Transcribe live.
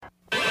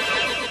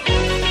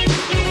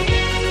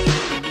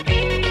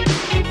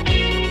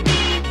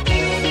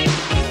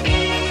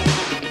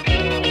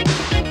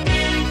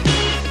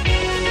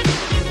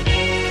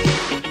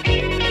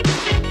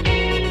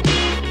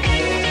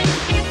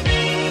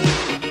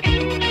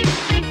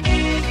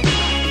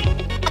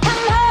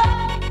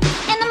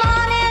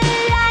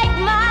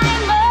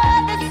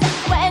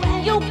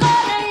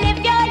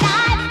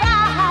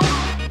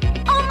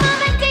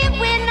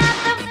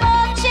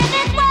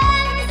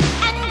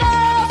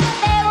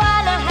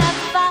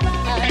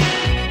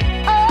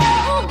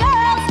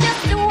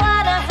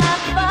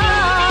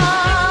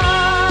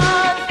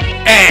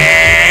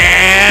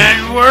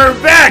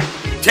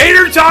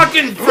Tater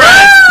Talking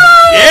Friends.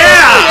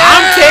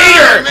 I'm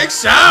Tater. Makes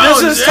sounds.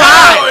 This is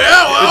Todd.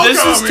 Welcome. This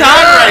is Todd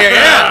right here.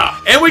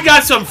 Yeah. And we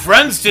got some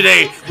friends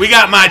today. We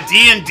got my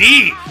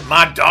D&D,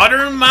 my daughter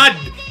and my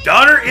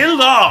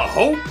daughter-in-law,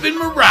 Hope and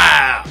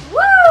Mariah.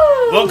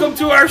 Woo! Welcome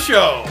to our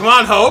show. Come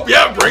on, Hope.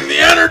 Yeah, bring the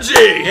energy.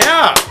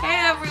 Yeah.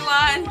 Hey,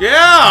 everyone.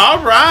 Yeah,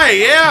 all right,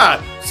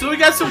 yeah. So we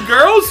got some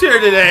girls here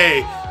today.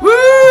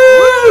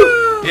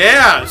 Woo!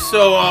 Yeah,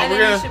 so And we're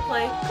then gonna. we should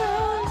play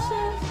Girls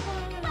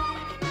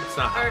Just That's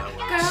not how or that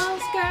works.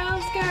 Girls.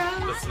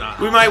 That's not.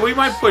 We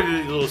might put a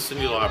little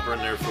Cyndi Lauper in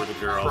there for the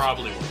girls.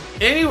 Probably won't.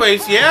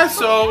 Anyways, yeah.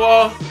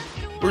 So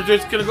we're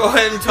just gonna go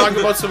ahead and talk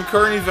about some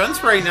current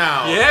events right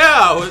now.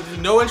 Yeah, with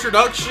no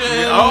introduction.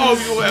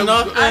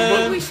 Nothing. I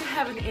think we should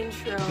have an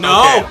intro.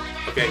 No.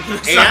 Okay.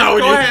 That's And not how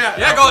we go do- ahead.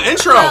 Yeah, go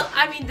intro. Well,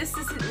 I mean, this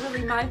isn't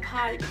really my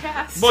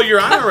podcast. Well, you're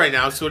on it right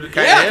now, so it kind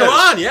of Yeah, come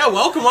on. Yeah,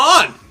 welcome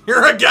on.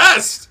 You're a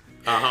guest.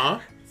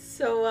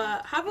 So,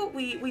 how about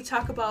we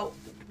talk about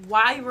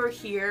why we're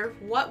here,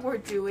 what we're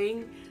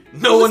doing.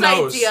 No one Whose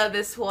knows. idea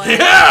this one?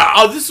 Yeah.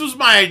 Oh, this was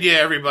my idea,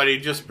 everybody.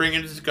 Just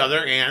bringing it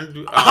together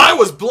and. I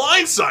was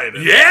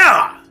blindsided.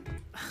 Yeah.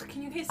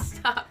 Can you guys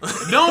stop?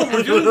 No,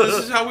 we're doing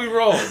this. Is how we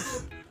roll.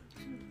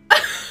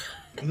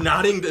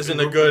 Nodding isn't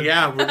a good.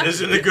 Yeah,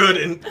 isn't a good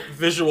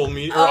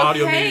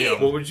audio Okay.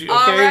 medium. What would you?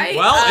 All Okay. right.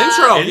 Well,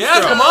 intro. Yeah,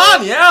 Intro. come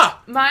on. Yeah.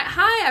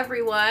 Hi,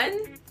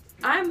 everyone.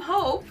 I'm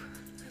Hope.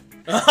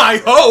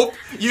 I hope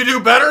you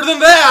do better than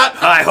that.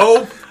 I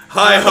hope.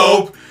 I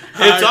hope.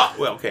 It's Hi. all.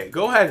 Well, okay.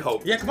 Go ahead,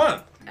 Hope. Yeah, come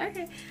on.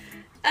 Okay.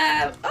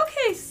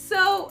 Okay,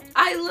 so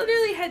I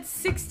literally had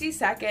 60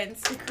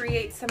 seconds to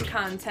create some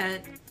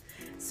content.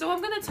 So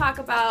I'm going to talk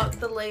about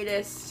the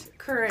latest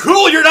current...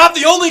 Cool, you're not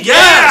the only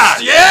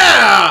guest.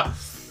 Yeah.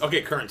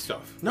 Okay, current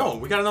stuff. No,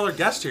 we got another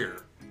guest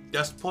here.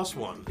 Guest plus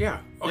one. Yeah.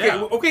 Okay.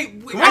 Yeah. Okay.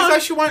 Come I on.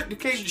 thought you wanted.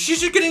 Okay.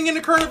 She's just getting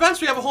into current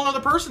events. We have a whole other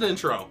person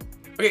intro.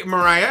 Okay,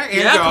 Mariah. And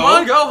Yeah, go. come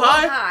on, go.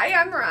 Hi. Hi,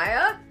 I'm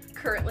Mariah,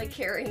 currently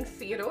carrying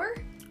Theodore.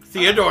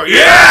 Theodore.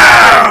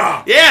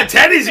 Yeah. Yeah.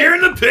 Teddy's here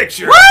in the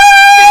picture.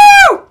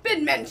 Woo!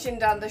 Been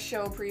mentioned on the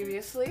show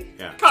previously.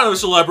 Yeah. Kind of a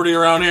celebrity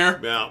around here.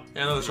 Yeah.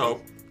 Yeah, another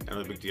show.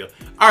 Not a big deal.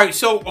 All right.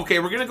 So, okay,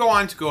 we're gonna go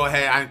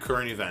ahead on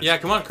current events. Yeah,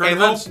 come on, current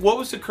And events. Hope, what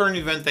was the current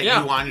event that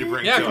you wanted to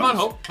bring? Yeah, to come on,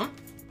 us? Hope.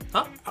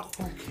 Huh? Oh,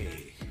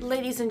 okay.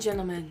 Ladies and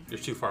gentlemen, You're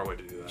too far away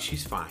to do that.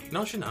 She's fine.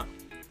 No, she's not.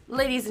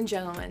 ladies and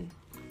gentlemen,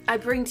 I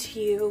bring to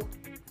you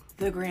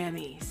the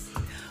Grammys.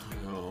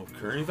 Oh,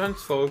 current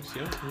events, folks.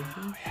 Yeah.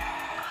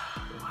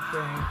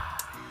 Okay.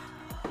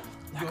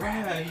 Go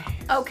ahead.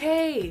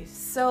 Okay,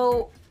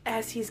 so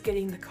as he's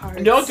getting the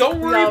cards... No, don't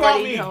worry we about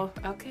already me. know.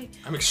 Okay.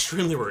 I'm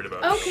extremely worried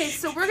about it. Okay,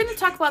 so we're going to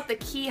talk about the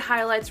key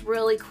highlights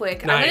really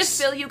quick. I'm going to Nice.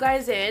 fill you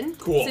guys in.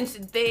 Cool. Since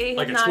they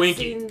Like have a not Twinkie.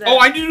 seen the... Oh,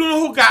 I do know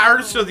who got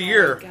Artist of the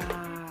Year.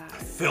 God.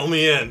 Fill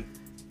me in.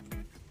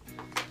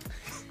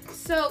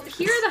 So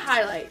here are the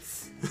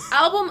highlights.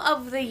 Album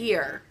of the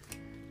year.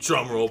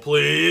 Drum roll,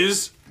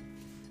 please.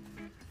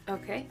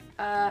 Okay.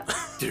 No.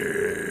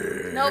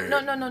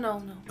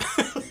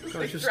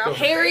 Just go.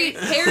 Harry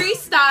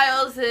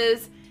Styles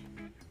is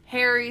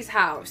Harry's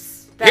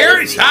House.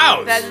 Harry's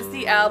House? That is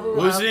the album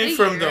Wasn't of he the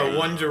from year. the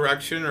One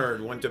Direction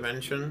or One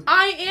Dimension?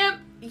 I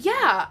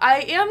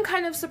am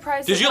kind of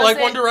surprised. Did it you like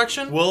wasn't One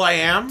Direction? Will I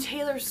Am?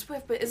 Taylor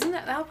Swift, but isn't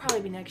that'll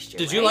probably be next year?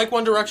 Did you right? like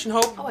One Direction,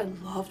 Hope? Oh, I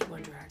loved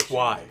One Direction.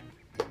 Why?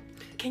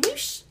 Can you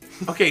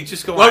Okay,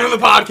 just go Welcome on. to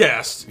the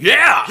podcast.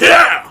 Yeah!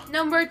 Yeah!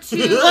 Number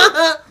 2?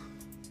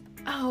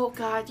 Oh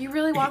God, you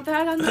really want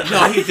that on the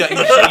No, he did. You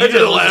did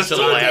the listen last to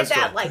the one. Did last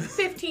that one. like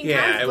 15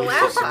 Yeah, times it the was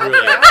last just time.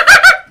 really.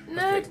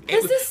 No,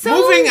 this is so.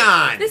 Moving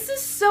on. This is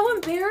so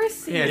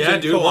embarrassing. Yeah, Yeah,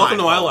 just dude. go Welcome on.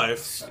 to my life.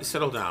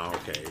 Settle down,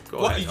 okay. Go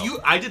Well, ahead.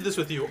 I did this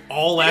with you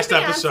all last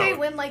Didn't Beyonce episode.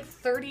 win like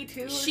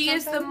 32 or She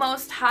is the something?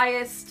 most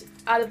highest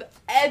out of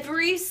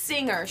every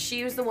singer.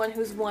 She was the one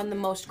who's won the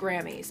most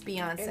Grammys.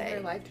 Beyonce. in her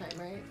lifetime,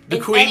 right? The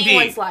in Queen Bee.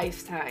 anyone's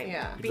lifetime.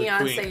 Yeah. The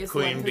Beyonce is the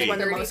Queen one Bee. who's won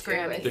the 32, most I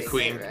Grammys.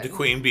 think. The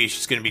Queen Bee.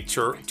 She's going to be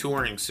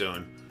touring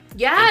soon.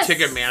 Yes. And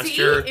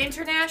Ticketmaster. See?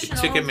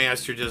 International.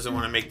 Ticketmaster doesn't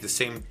want to make the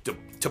same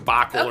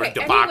debacle or Okay,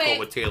 debacle anyway,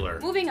 with Taylor.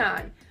 Moving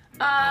on.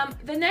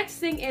 The next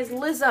thing is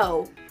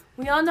Lizzo.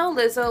 We all know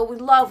Lizzo. We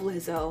love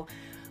Lizzo.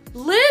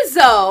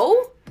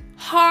 Lizzo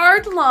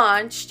hard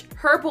launched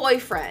her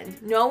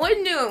boyfriend. No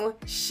one knew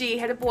she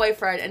had a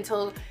boyfriend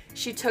until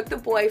she took the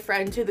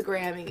boyfriend to the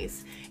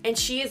Grammys. And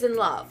she is in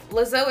love.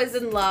 Lizzo is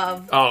in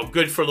love. Oh,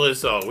 good for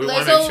Lizzo. We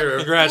want to Lizzo make sure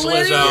Congrats,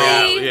 Lizzo.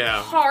 literally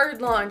Yeah.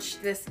 hard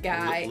launched this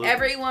guy. Li-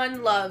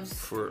 Everyone loves.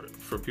 for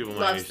people my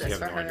Loves age, they this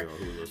have for no her. idea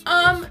who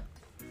Lizzo is.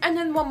 And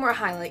then one more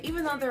highlight.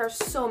 Even though there are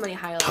so many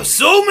highlights.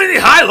 So many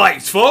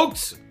highlights,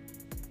 folks.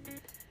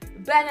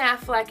 Ben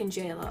Affleck and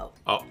J-Lo.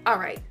 Oh, All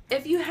right.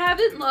 If you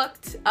haven't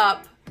looked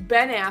up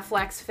Ben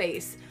Affleck's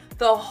face,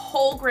 the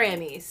whole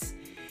Grammys,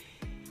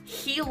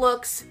 he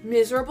looks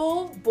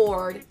miserable,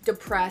 bored,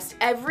 depressed.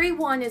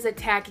 Everyone is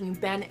attacking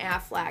Ben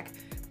Affleck.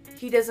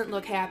 He doesn't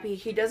look happy.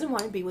 He doesn't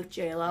want to be with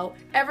J-Lo.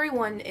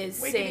 Everyone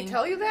is Wait, saying... did he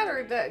tell you that,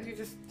 or that you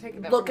just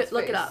taking that Look from his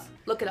it face? up.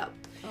 Look it up.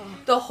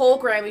 The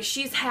whole Grammy,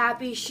 she's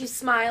happy, she's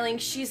smiling,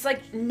 she's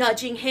like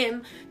nudging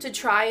him to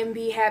try and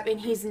be happy,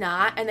 and he's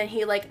not. And then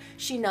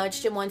she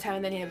nudged him one time,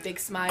 and then he had a big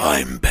smile.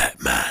 I'm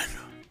Batman.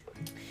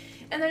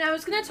 And then I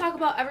was gonna talk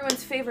about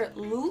everyone's favorite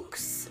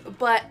Lukes,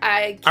 but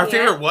I can't. Our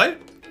favorite what?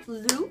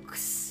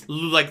 Lukes.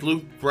 Like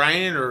Luke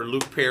Bryan or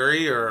Luke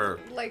Perry or...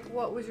 Like,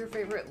 what was your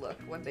favorite look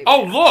when they?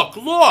 Oh,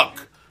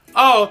 look!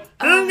 Oh,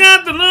 I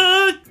got the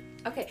look!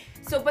 Okay,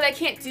 so, but I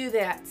can't do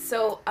that.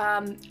 So,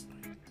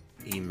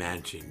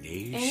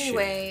 Imagination.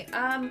 anyway,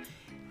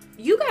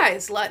 you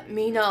guys let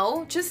me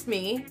know, just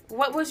me,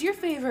 what was your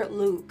favorite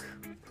Luke?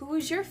 Who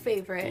was your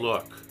favorite?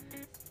 Look.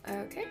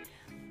 Okay.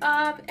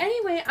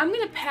 Anyway, I'm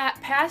gonna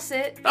pass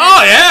it.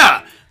 Oh,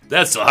 yeah!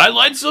 That's the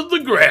highlights of the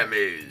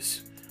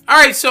Grammys. All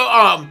right, so,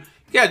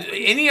 yeah,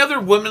 any other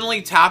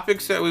womanly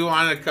topics that we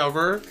want to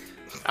cover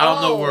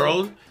out in the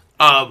world?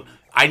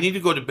 I need to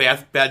go to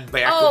Bath and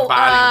Body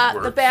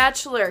Works. The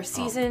Bachelor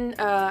season.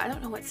 I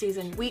don't know what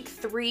season. Week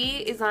 3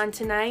 is on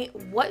tonight.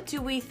 What do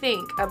we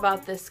think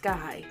about this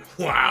guy?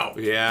 Wow.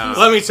 Yeah.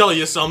 Let me tell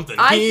you something.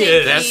 I He think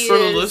is. That's for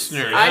the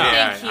listeners.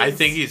 I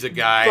think he's a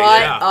guy. But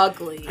Yeah.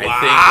 ugly.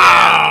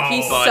 I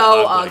think He's but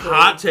so ugly.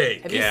 Hot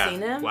take. Have Yeah. you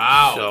seen him?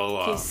 Wow.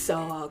 So, He's so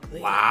ugly.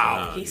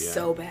 Wow. He's Yeah.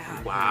 so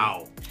bad.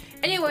 Wow.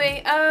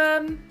 Anyway,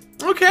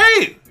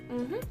 okay.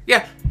 Mm-hmm.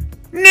 Yeah.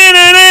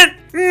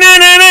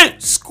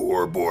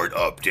 Scoreboard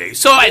update.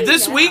 So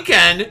this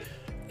weekend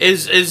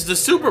is the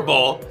Super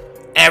Bowl.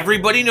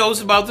 Everybody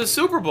knows about the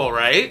Super Bowl,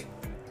 right?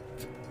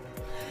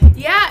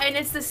 yeah, and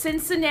it's the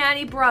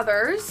Cincinnati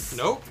Brothers.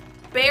 Nope.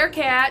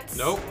 Bearcats.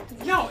 Nope.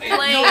 No.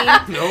 Playing.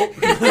 Nope.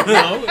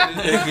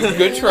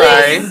 Good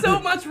try. So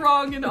much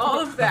wrong in all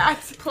of that.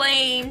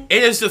 Playing.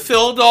 It is the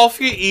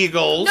Philadelphia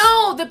Eagles.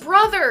 No, the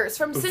brothers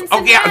from Cincinnati.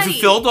 Oh yeah, the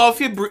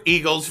Philadelphia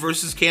Eagles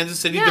versus Kansas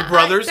City. Yeah, the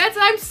brothers.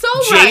 I'm so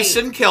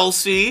Jason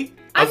Kelsey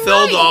I'm of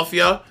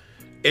Philadelphia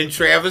and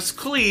Travis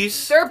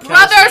Cleese. They're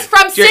brothers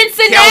from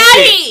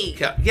Cincinnati.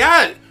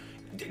 Yeah.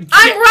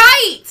 I'm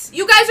right.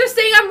 You guys are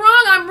saying I'm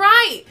wrong. I'm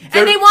right.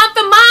 They're- And they want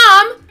the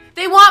mom.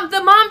 They want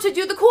the mom to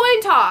do the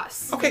coin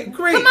toss. Okay,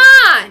 great. Come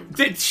on.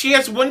 She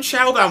has one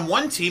child on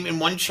one team and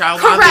one child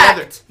on the other.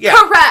 Correct. Yeah.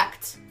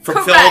 Correct. From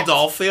Correct.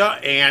 Philadelphia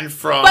and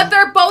from... But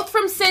they're both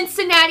from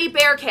Cincinnati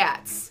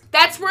Bearcats.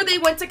 That's where they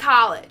went to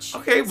college.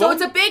 Okay, So well-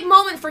 it's a big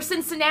moment for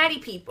Cincinnati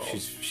people.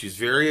 She's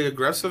very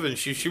aggressive and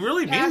she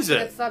really means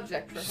Passionate it.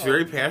 subject for She's Hope.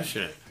 very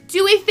passionate.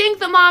 Do we think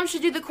the mom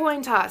should do the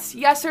coin toss?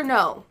 Yes or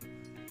no?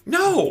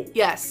 No.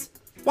 Yes.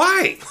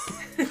 Why?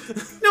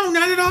 No,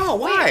 not at all.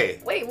 Why?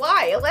 Wait,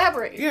 why?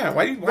 Elaborate. Yeah,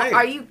 why?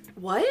 Are you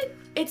what?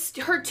 It's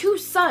her two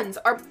sons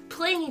are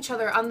playing each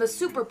other on the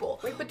Super Bowl.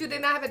 Wait, but do they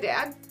not have a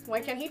dad? Why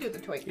can't he do the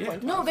toy? Yeah.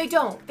 No, they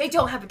don't. They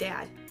don't have a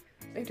dad.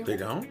 They don't. They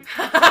don't?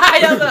 I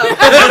don't know.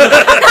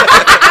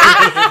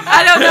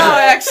 I don't know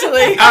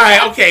actually. All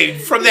right, okay.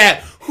 From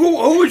that,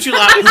 who would you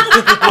like?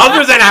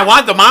 Other than I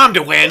want the mom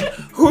to win,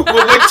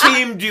 what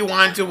team do you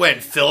want to win?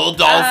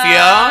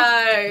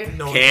 Philadelphia,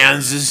 No,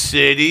 Kansas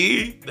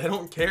City. they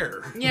don't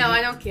care.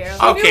 I don't care.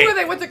 She Okay. knew where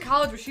they went to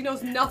college, but she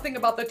knows nothing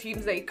about the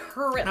teams they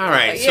currently All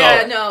right, play. so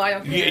Yeah, no, I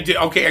don't care.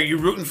 Okay, are you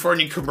rooting for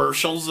any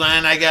commercials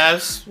then? I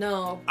guess.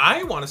 No.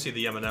 I want to see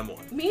the Eminem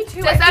one. Me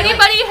too. Does I feel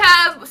anybody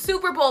have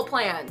Super Bowl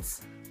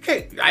plans?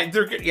 Okay,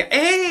 they're good. Yeah,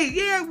 hey,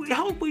 yeah, we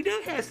hope we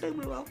do have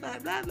Super Bowl. Blah,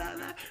 blah, blah,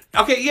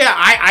 blah. Okay, yeah,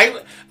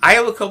 I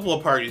have a couple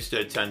of parties to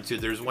attend to.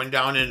 There's one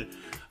down in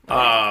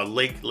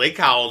Lake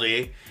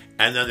Holiday,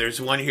 and then there's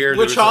one here.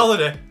 Which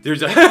holiday?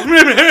 There's a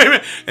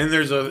and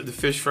there's the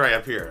fish fry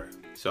up here.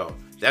 So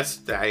I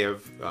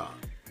have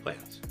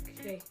plans.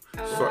 Okay.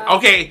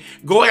 Okay,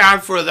 going on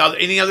for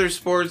any other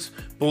sports.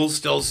 Bulls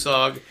still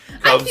suck.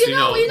 Cubs, you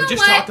know we just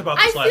what? talked about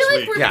this I last feel like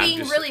week. we're Yeah, being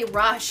just- really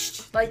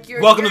rushed. Like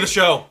Welcome to the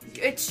show.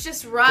 It's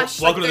just rushed.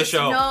 Welcome like, to the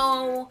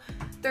show.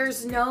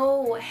 There's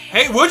no.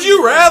 Hey, would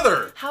you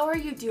rather? How are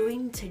you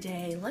doing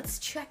today? Let's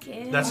check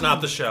in. That's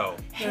not the show.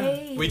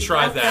 Hey. We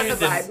tried that. That's It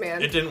the didn't, vibe,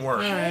 man. it didn't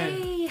work.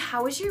 Hey,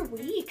 how was your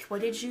week? What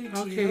did you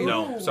do? Okay.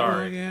 No,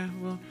 sorry. Yeah,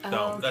 well. No,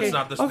 okay. that's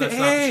not the, Okay, that's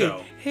not the hey,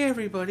 show. hey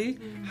everybody,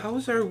 how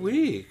was our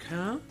week,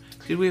 huh?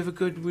 Did we have a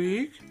good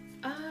week?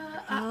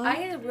 I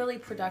had a really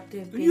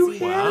productive, busy You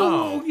week. had,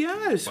 Wow. oh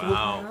yes.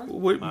 Wow.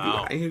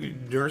 Wow. Are you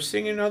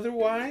nursing and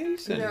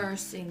otherwise? And-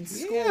 Nursing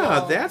school.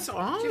 Yeah, that's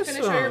awesome. Did you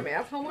finish all your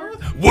math homework?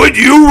 Would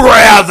you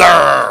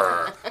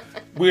rather?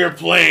 We are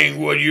playing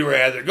Would You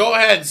Rather. Go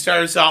ahead,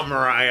 start us out,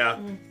 Mariah.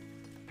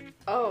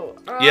 Oh.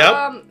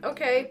 Yep.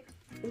 Okay.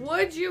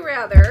 Would you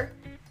rather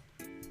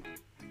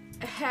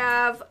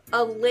have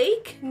a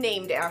lake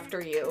named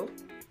after you,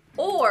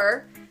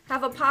 or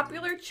have a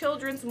popular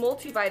children's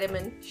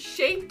multivitamin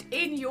shaped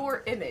in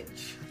your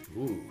image?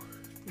 Ooh.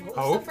 What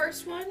was Hope? the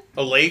first one?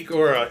 A lake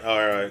or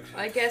a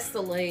I guess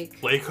the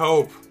lake. Lake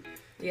Hope.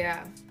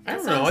 Yeah. I That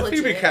don't know. I sounds think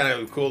it'd be legit. kind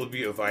of cool to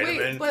be a vitamin.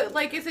 Wait, but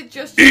like, is it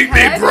just your Eat me,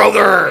 head?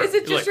 brother! Is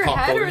it just Like your Hulk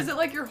head, or Hogan. is it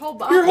like your whole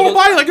body? Your whole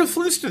body, like a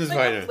Flintstones Like a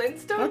vitamin.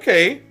 Flintstone?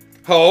 Okay.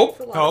 Hope.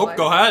 That's a lot of Hope, life.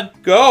 go ahead.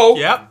 Go.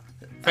 Yep.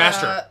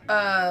 Faster.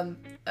 Um,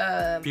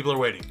 People are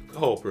waiting.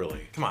 Hope,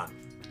 really. Come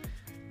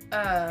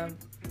on.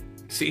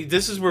 See,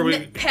 this is where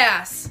we.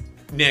 Pass.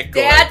 Nick,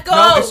 go Dad, ahead. go.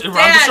 No, it's around the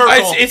Dad.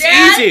 circle. It's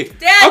Dad, easy.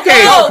 Dad,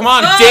 Okay, go, come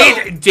on,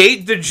 go.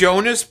 Date the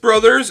Jonas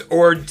Brothers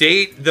or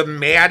date the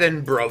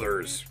Madden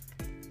Brothers.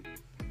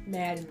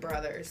 Madden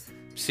Brothers.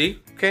 See?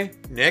 Okay,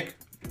 Nick.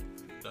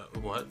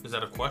 What? Is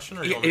that a question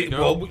or you want me to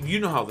go? Well, you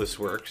know how this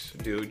works,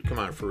 dude. Come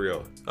on, for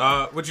real.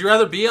 Would you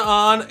rather be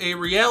on a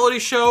reality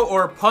show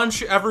or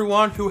punch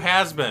everyone who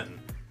has been?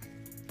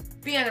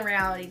 Be on a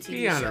reality TV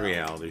Be show. on a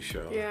reality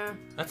show. Yeah.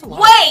 That's a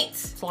lot. Wait!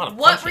 That's a lot of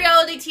What punching.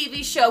 reality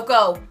TV show?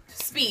 Go.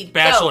 Speed. go.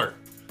 Bachelor.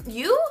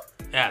 You?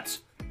 Ads.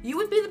 You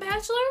would be the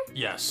Bachelor?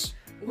 Yes.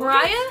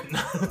 Mariah?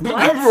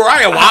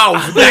 Mariah, wow.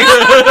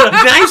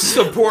 Nice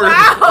support.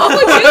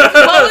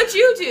 What would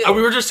you do?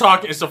 We were just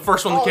talking. It's the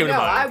first one that Oh came no, to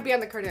mind. I'd be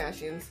on the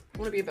Kardashians.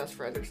 Want to be a best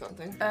friend or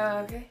something?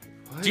 Okay.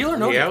 Deal or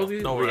no?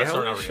 Reality? No, that's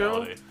not reality a show?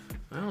 reality.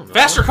 I don't know.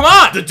 Faster, come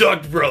on! The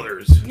Duck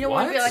Brothers. You don't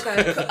want to be What?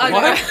 like a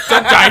What?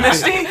 Duck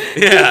Dynasty?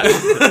 Yeah. You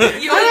want to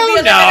be don't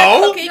like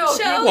know. a cooking No,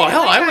 show? Well,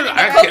 hell, I would.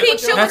 Cooking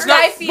show That's with not-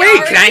 Guy Wait, Fieri.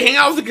 can I hang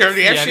out with the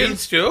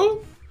Kardashians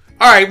too?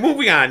 All right,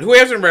 moving on. Who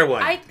hasn't read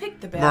one? I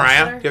picked the Bachelor.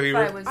 Mariah, have you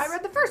if read- was... I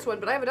read the first one,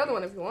 but I have another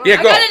one if you want. Yeah,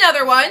 I go. got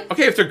another one.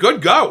 Okay, if they're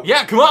good, go.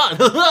 Yeah, come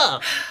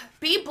on.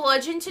 Be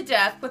bludgeoned to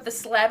death with a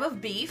slab of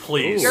beef.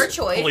 Please. Your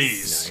choice.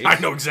 Please. Nice. I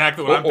know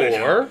exactly what I'm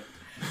thinking. Or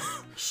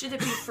Should it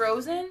be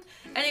frozen?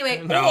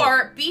 Anyway, No.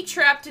 or be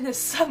trapped in a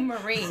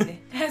submarine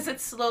as it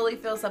slowly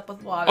fills up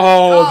with water.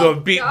 the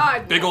beat.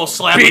 God, Big no. old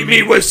slap Beat of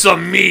me meat. with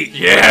some meat.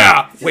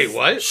 Yeah. Wait,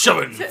 what?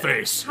 Shove it in the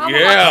face. How Yeah.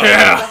 about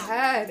Yeah. the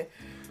head?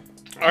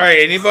 All right,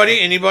 anybody,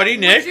 Would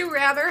Nick? you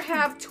rather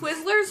have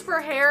Twizzlers for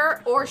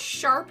hair or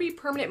Sharpie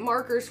permanent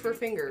markers for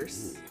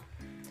fingers?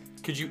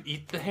 Could you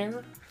eat the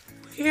hair?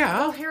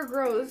 Yeah. Hair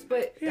grows,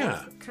 but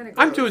Yeah. kind of.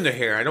 I'm doing the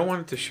hair. I don't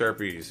want it to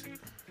Sharpies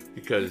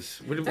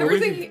because what if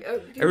everything. you,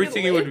 You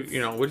everything you get would,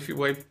 lids? what if you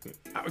wipe?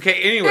 Okay,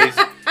 anyways,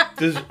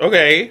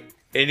 okay.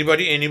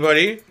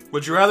 Anybody?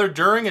 Would you rather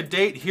during a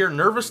date hear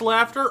nervous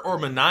laughter or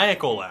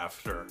maniacal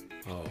laughter?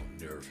 Oh,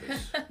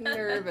 nervous.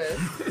 Nervous.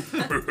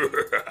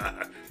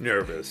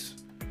 Nervous.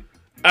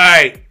 All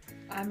right.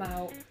 I'm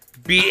out.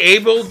 Be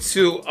able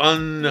to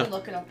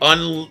Look it up.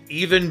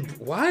 uneven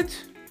what?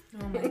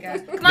 Oh my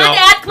god. Come No. on,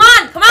 Dad. Come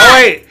on. Come on. Oh,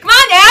 wait. Come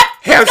on, Dad.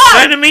 Have Let's go.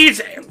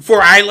 centimeters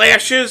for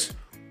eyelashes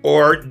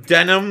or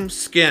denim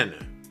skin?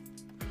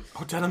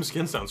 Oh, denim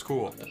skin sounds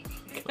cool.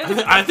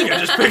 I think I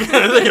just picked.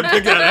 I think I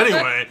picked that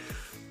anyway.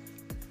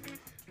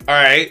 All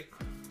right.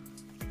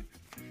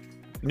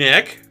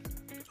 Nick.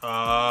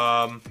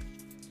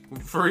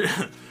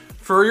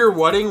 For your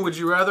wedding, would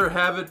you rather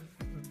have it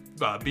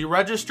be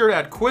registered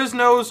at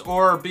Quiznos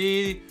or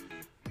be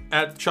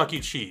at Chuck E.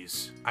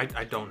 Cheese? I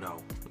don't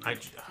know. I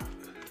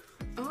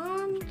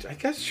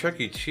guess Chuck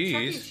E. Chuck E.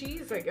 Cheese.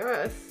 Cheese, I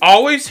guess.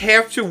 Always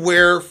have to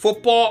wear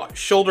football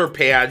shoulder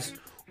pads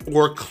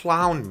or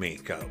clown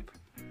makeup.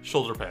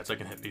 Shoulder pads. I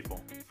can hit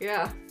people.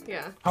 Yeah,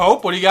 yeah.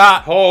 Hope, what do you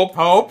got? Hope.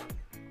 Hope.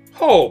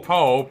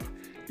 Hope.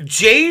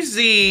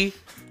 Jay-Z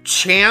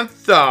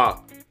Chantha.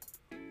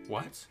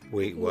 What?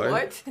 Wait, what?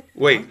 What?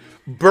 Wait.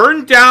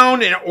 Burn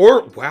down an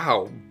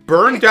orphanage,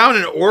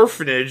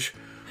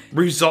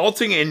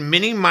 resulting in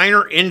many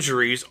minor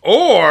injuries,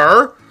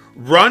 or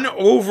run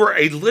over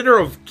a litter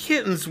of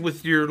kittens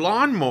with your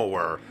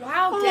lawnmower.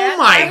 Wow, Oh Dad.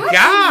 my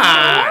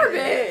God!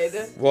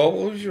 Morbid. Well,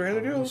 what would you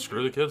rather do?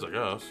 Screw the kids, I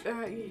guess.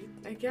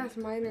 I guess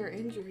minor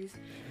injuries.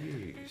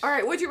 All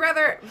right. Would you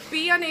rather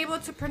be unable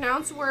to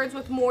pronounce words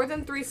with more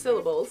than 3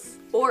 syllables,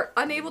 or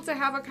unable to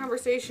have a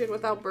conversation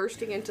without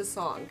bursting into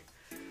song?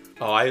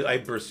 Oh, I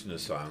burst into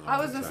song. I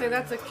was gonna say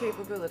that's a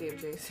capability of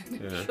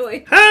Jason.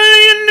 Actually.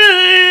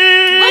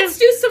 Let's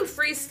do some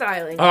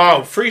freestyling.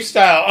 Oh,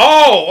 freestyle.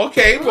 Oh,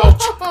 okay. Well,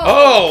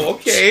 oh,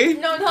 okay.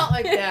 No, not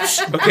like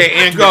that. Okay,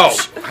 and go.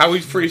 How we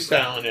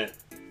freestyling it?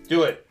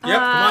 Do it. Yep,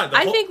 come on.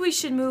 I think we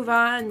should move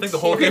on. think the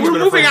whole Okay, Things we're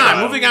been a moving on.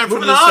 freestyle. Moving on from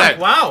Moving this on. set.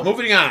 Wow.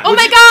 Moving on. Oh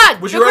my God!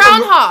 would The you rather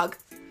groundhog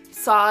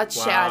saw its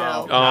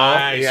shadow. Oh,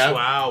 Nice. yeah.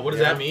 Wow. What does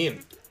that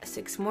mean?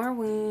 6 more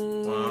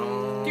weeks.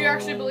 Do you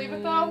actually believe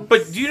it though?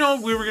 But do you know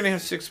we were gonna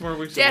have 6 more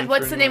weeks? Dad,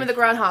 what's the name of the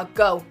groundhog?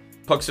 Go.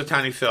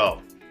 Puxatawny Phil?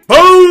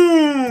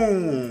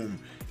 Boom!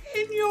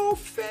 In your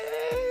face.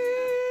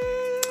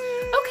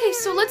 Okay,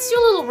 so let's do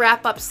a little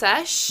wrap up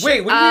sesh.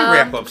 Wait, what do you mean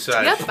wrap up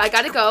sesh? Yep, I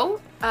gotta go.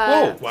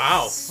 Whoa! Wow. Oh,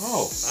 wow.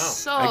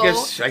 So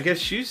I guess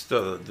she's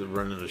the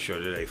running the show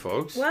today,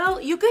 folks. well,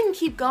 you can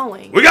keep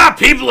going. We got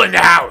people in the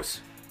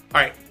house.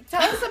 All right.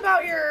 Tell us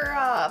about your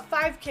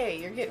 5K.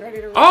 You're getting ready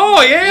to run.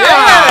 Oh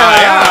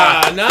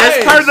yeah, Yeah, nice.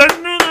 That's part of the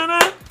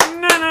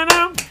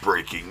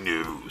breaking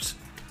news.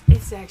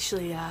 It's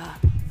actually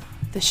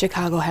the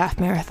Chicago Half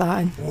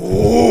Marathon.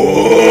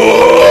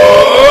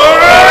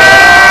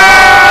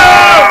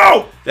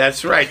 Whoa!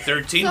 That's right, So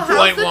how's the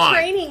 13.1.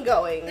 training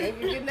going? Are you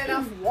getting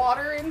enough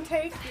water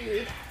intake? Do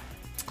you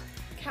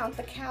count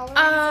the calories?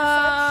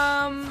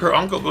 and Her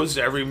uncle goes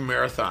to every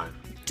marathon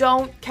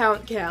Don't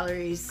count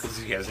calories. because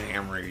he has a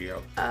ham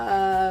radio.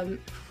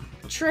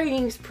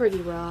 Training's pretty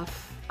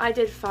rough. I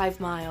did 5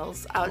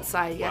 miles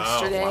outside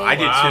yesterday. I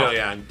did Wow. too.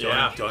 Yeah,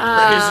 Yeah.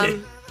 done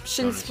crazy.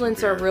 Shin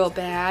splints are real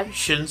bad.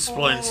 Shin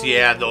splints,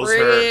 yeah, those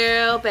hurt.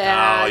 Real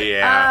bad. Oh,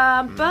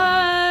 yeah.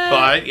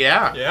 But,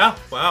 yeah. Yeah.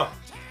 Wow.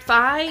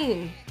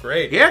 Fine.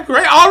 Great. Yeah,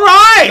 great. All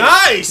right.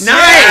 Nice. Nice.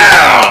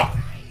 Yeah.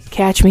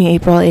 Catch me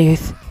April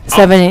 8th,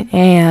 7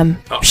 a.m.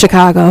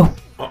 Chicago.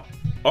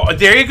 Oh,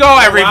 there you go,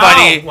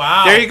 everybody.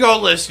 Wow. There you go,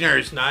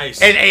 listeners.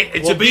 Nice. And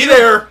it's We'll a be beautiful-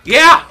 there.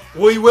 Yeah.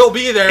 We will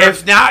be there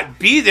If not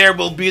be there,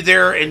 we'll be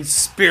there in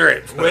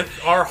spirit. with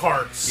our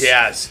hearts.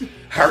 Yes.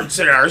 Hearts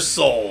and our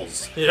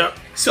souls. Yep.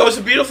 So it's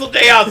a beautiful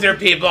day out there,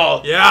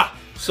 people. Yeah.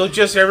 So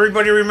just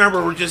everybody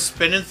remember, we're just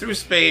spinning through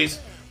space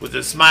with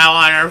a smile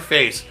on our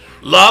face.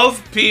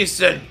 Love,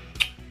 peace, and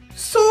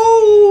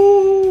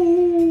soul.